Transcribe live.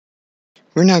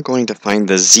we're now going to find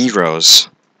the zeros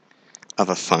of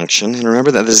a function. And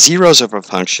remember that the zeros of a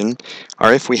function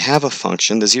are if we have a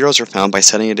function, the zeros are found by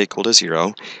setting it equal to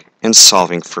 0 and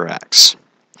solving for x.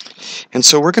 And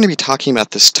so we're going to be talking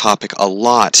about this topic a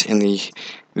lot in the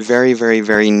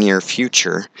very near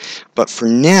future. But for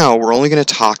now, we're only going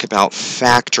to talk about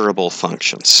factorable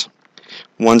functions,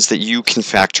 ones that you can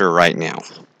factor right now.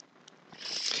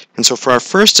 And so for our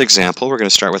first example, we're going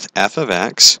to start with f of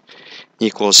x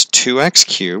equals 2x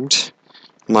cubed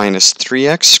minus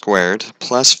 3x squared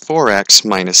plus 4x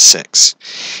minus 6.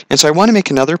 And so I want to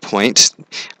make another point.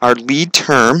 Our lead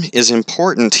term is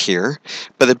important here,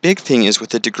 but the big thing is with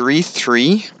the degree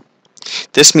 3,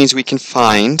 this means we can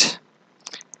find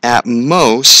at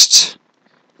most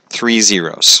 3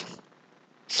 zeros.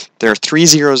 There are 3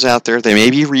 zeros out there. They may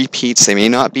be repeats, they may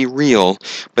not be real,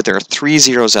 but there are 3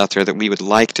 zeros out there that we would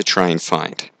like to try and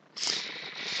find.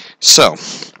 So,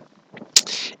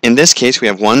 in this case, we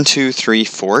have 1, 2, 3,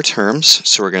 4 terms,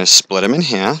 so we're going to split them in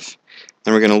half,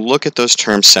 and we're going to look at those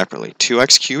terms separately.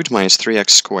 2x cubed minus 3x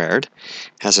squared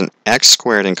has an x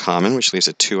squared in common, which leaves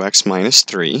a 2x minus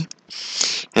 3,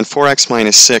 and 4x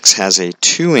minus 6 has a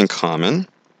 2 in common,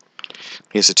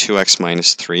 leaves a 2x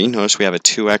minus 3. Notice we have a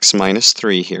 2x minus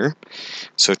 3 here,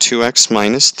 so 2x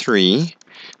minus 3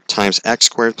 times x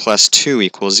squared plus 2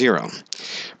 equals 0.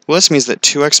 Well, this means that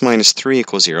 2x minus 3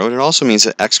 equals 0, and it also means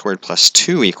that x squared plus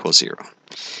 2 equals 0.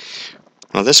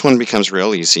 Well, this one becomes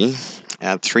real easy.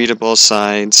 Add 3 to both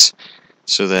sides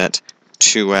so that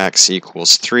 2x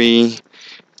equals 3,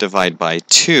 divide by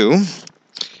 2,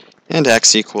 and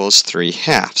x equals 3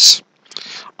 halves.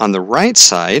 On the right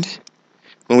side,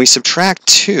 when we subtract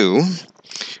 2,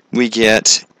 we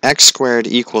get x squared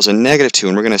equals a negative 2,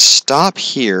 and we're going to stop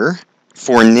here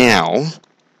for now,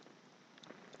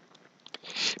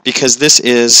 because this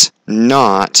is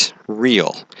not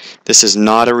real. This is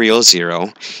not a real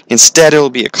 0. Instead, it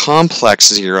will be a complex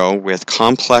 0 with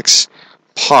complex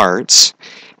parts.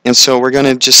 And so we're going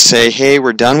to just say, hey,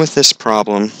 we're done with this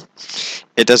problem.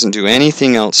 It doesn't do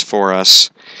anything else for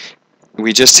us.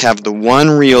 We just have the one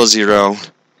real 0,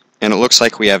 and it looks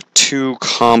like we have 2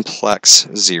 complex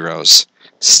zeros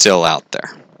still out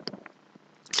there.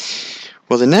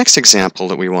 Well, the next example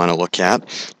that we want to look at,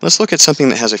 let's look at something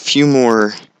that has a few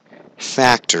more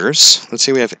factors. Let's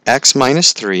say we have x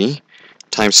minus 3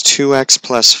 times 2x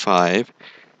plus 5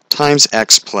 times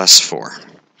x plus 4.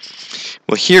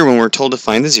 Well, here when we're told to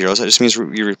find the zeros, that just means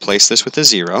we replace this with a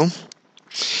 0.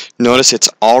 Notice it's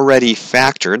already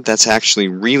factored. That's actually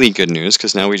really good news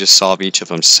because now we just solve each of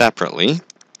them separately.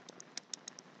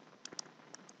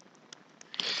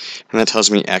 And that tells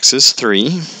me x is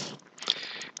 3,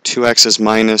 2x is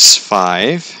minus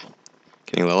 5,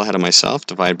 getting a little ahead of myself,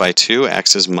 divide by 2,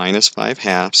 x is minus 5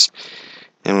 halves,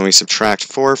 and when we subtract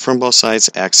 4 from both sides,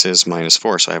 x is minus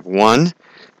 4. So I have 1,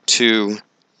 2,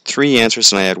 3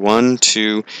 answers, and I had 1,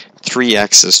 2, 3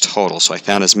 x's total. So I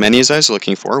found as many as I was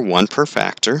looking for, 1 per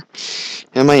factor,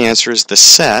 and my answer is the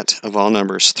set of all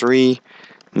numbers 3,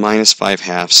 minus 5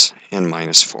 halves, and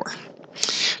minus 4.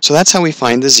 So that's how we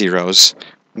find the zeros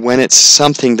when it's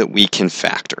something that we can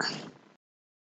factor.